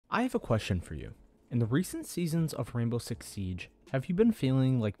I have a question for you. In the recent seasons of Rainbow Six Siege, have you been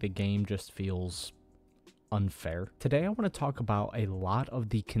feeling like the game just feels unfair? Today I want to talk about a lot of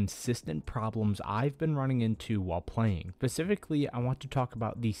the consistent problems I've been running into while playing. Specifically, I want to talk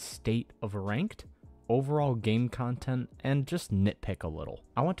about the state of ranked, overall game content, and just nitpick a little.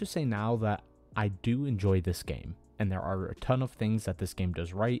 I want to say now that I do enjoy this game, and there are a ton of things that this game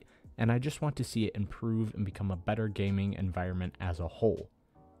does right, and I just want to see it improve and become a better gaming environment as a whole.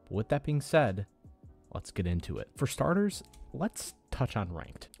 With that being said, let's get into it. For starters, let's touch on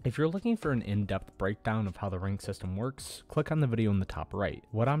ranked. If you're looking for an in-depth breakdown of how the rank system works, click on the video in the top right.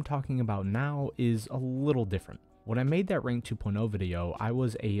 What I'm talking about now is a little different. When I made that rank 2.0 video, I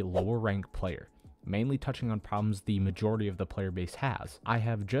was a lower ranked player, mainly touching on problems the majority of the player base has. I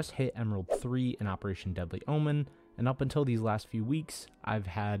have just hit Emerald 3 in Operation Deadly Omen, and up until these last few weeks, I've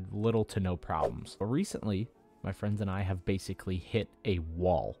had little to no problems. But recently, my friends and I have basically hit a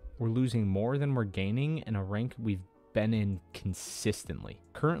wall. We're losing more than we're gaining in a rank we've been in consistently.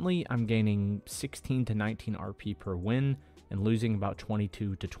 Currently, I'm gaining 16 to 19 RP per win and losing about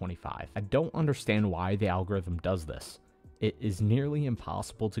 22 to 25. I don't understand why the algorithm does this. It is nearly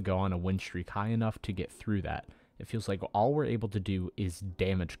impossible to go on a win streak high enough to get through that. It feels like all we're able to do is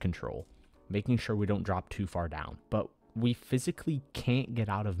damage control, making sure we don't drop too far down. But we physically can't get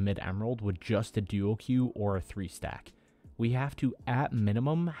out of mid-emerald with just a duo queue or a 3-stack. We have to, at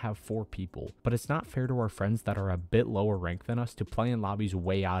minimum, have 4 people, but it's not fair to our friends that are a bit lower ranked than us to play in lobbies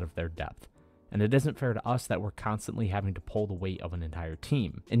way out of their depth. And it isn't fair to us that we're constantly having to pull the weight of an entire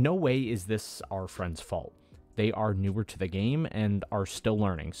team. In no way is this our friends' fault. They are newer to the game and are still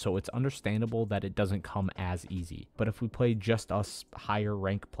learning, so it's understandable that it doesn't come as easy. But if we play just us higher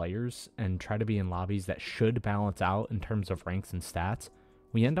ranked players and try to be in lobbies that should balance out in terms of ranks and stats,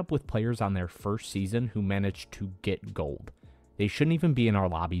 we end up with players on their first season who manage to get gold. They shouldn't even be in our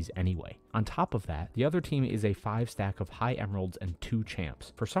lobbies anyway. On top of that, the other team is a 5-stack of high emeralds and 2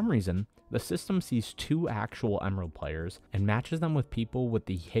 champs. For some reason, the system sees 2 actual emerald players and matches them with people with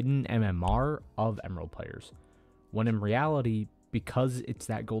the hidden MMR of emerald players, when in reality, because it's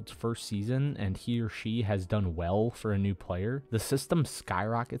that gold's first season and he or she has done well for a new player, the system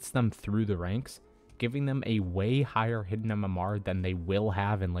skyrockets them through the ranks, giving them a way higher hidden MMR than they will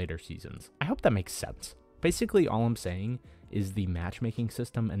have in later seasons. I hope that makes sense. Basically, all I'm saying is the matchmaking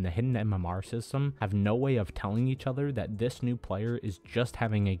system and the hidden MMR system have no way of telling each other that this new player is just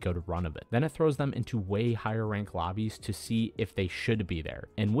having a good run of it. Then it throws them into way higher rank lobbies to see if they should be there.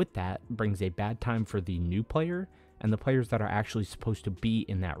 And with that, brings a bad time for the new player and the players that are actually supposed to be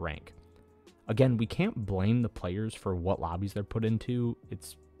in that rank. Again, we can't blame the players for what lobbies they're put into.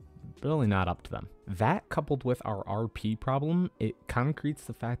 It's really not up to them. That, coupled with our RP problem, it concretes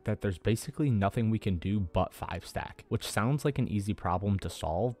the fact that there's basically nothing we can do but 5-stack, which sounds like an easy problem to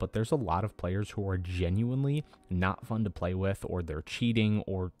solve, but there's a lot of players who are genuinely not fun to play with, or they're cheating,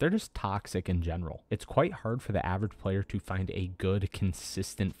 or they're just toxic in general. It's quite hard for the average player to find a good,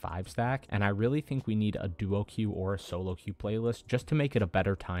 consistent 5-stack, and I really think we need a duo queue or a solo queue playlist just to make it a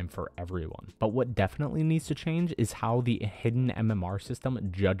better time for everyone. But what definitely needs to change is how the hidden MMR system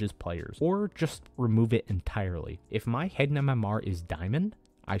judges players, or just remove it entirely. If my hidden MMR is diamond,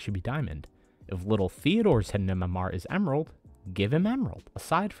 I should be diamond. If little Theodore's hidden MMR is emerald, give him emerald.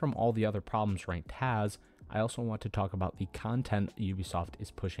 Aside from all the other problems ranked has, I also want to talk about the content Ubisoft is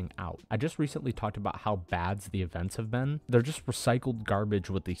pushing out. I just recently talked about how bad the events have been. They're just recycled garbage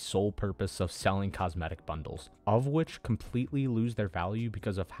with the sole purpose of selling cosmetic bundles, of which completely lose their value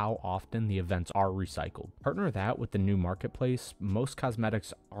because of how often the events are recycled. Partner that with the new marketplace, most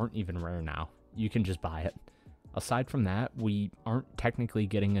cosmetics aren't even rare now. You can just buy it. Aside from that, we aren't technically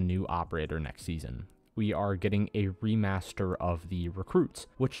getting a new operator next season. We are getting a remaster of the recruits,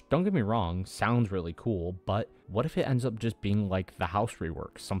 which, don't get me wrong, sounds really cool, but what if it ends up just being like the house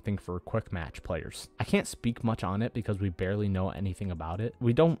rework, something for quick match players? I can't speak much on it because we barely know anything about it.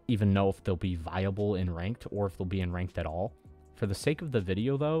 We don't even know if they'll be viable in ranked or if they'll be in ranked at all. For the sake of the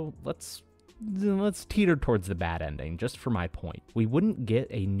video though, let's teeter towards the bad ending, just for my point. We wouldn't get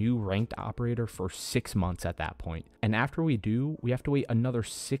a new ranked operator for 6 months at that point. And after we do, we have to wait another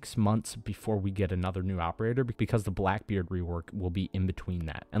 6 months before we get another new operator because the Blackbeard rework will be in between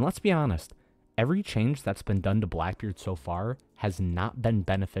that. And let's be honest, every change that's been done to Blackbeard so far has not been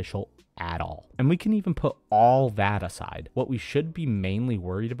beneficial at all. And we can even put all that aside. What we should be mainly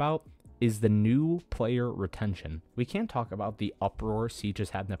worried about is the new player retention. We can't talk about the uproar Siege has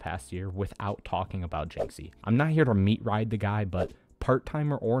had in the past year without talking about Jinxie. I'm not here to meat ride the guy, but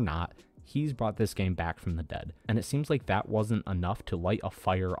part-timer or not, he's brought this game back from the dead. And it seems like that wasn't enough to light a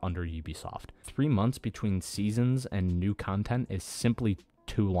fire under Ubisoft. 3 months between seasons and new content is simply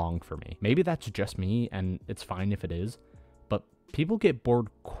too long for me. Maybe that's just me, and it's fine if it is, but people get bored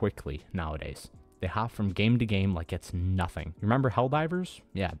quickly nowadays. They hop from game to game like it's nothing. You remember Helldivers?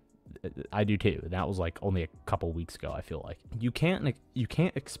 Yeah, I do too. That was like only a couple weeks ago, I feel like. You can't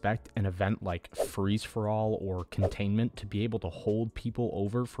expect an event like Freeze for All or Containment to be able to hold people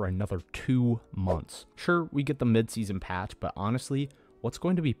over for another 2 months. Sure, we get the mid-season patch, but honestly, what's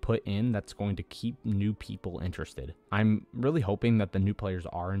going to be put in that's going to keep new people interested? I'm really hoping that the new players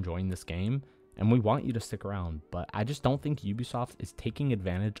are enjoying this game, and we want you to stick around, but I just don't think Ubisoft is taking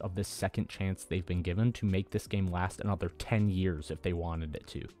advantage of this second chance they've been given to make this game last another 10 years if they wanted it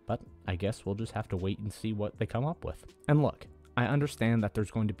to. But I guess we'll just have to wait and see what they come up with. And look, I understand that there's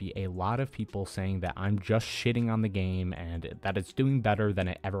going to be a lot of people saying that I'm just shitting on the game and that it's doing better than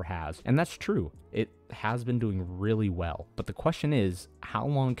it ever has. And that's true. It has been doing really well. But the question is, how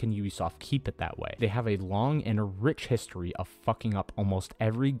long can Ubisoft keep it that way? They have a long and a rich history of fucking up almost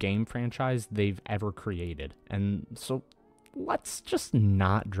every game franchise they've ever created. And so let's just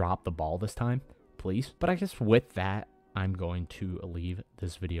not drop the ball this time, please. But I guess with that, I'm going to leave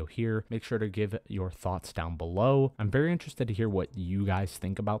this video here. Make sure to give your thoughts down below. I'm very interested to hear what you guys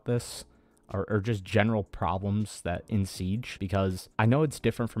think about this, or just general problems that in Siege, because I know it's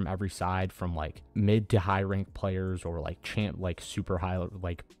different from every side, from like mid to high ranked players, or like super high,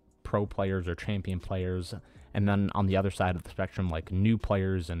 like pro players or champion players. And then on the other side of the spectrum, like new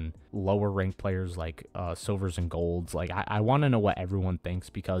players and lower ranked players like silvers and golds. Like I want to know what everyone thinks,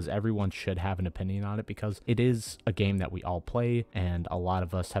 because everyone should have an opinion on it, because it is a game that we all play, and a lot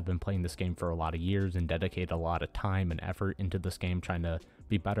of us have been playing this game for a lot of years and dedicated a lot of time and effort into this game, trying to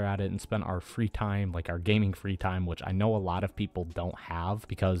be better at it and spend our free time, like our gaming free time, which I know a lot of people don't have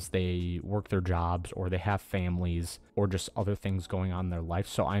because they work their jobs or they have families or just other things going on in their life.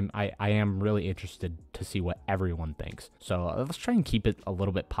 So I am really interested to see what everyone thinks. So let's try and keep it a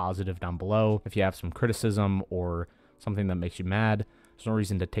little bit positive down below. If you have some criticism or something that makes you mad, there's no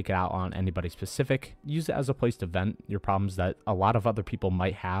reason to take it out on anybody specific. Use it as a place to vent your problems that a lot of other people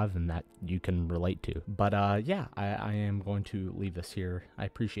might have and that you can relate to. But yeah, I am going to leave this here. I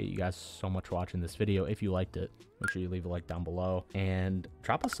appreciate you guys so much for watching this video. If you liked it, make sure you leave a like down below and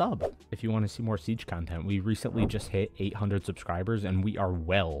drop a sub if you want to see more Siege content. We recently just hit 800 subscribers and we are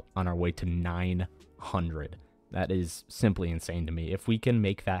well on our way to 900. That is simply insane to me. If we can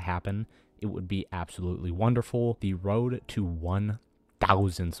make that happen, it would be absolutely wonderful. The road to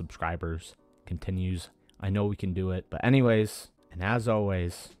 1,000 subscribers continues. I know we can do it. But anyways, and as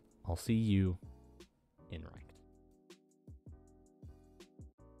always, I'll see you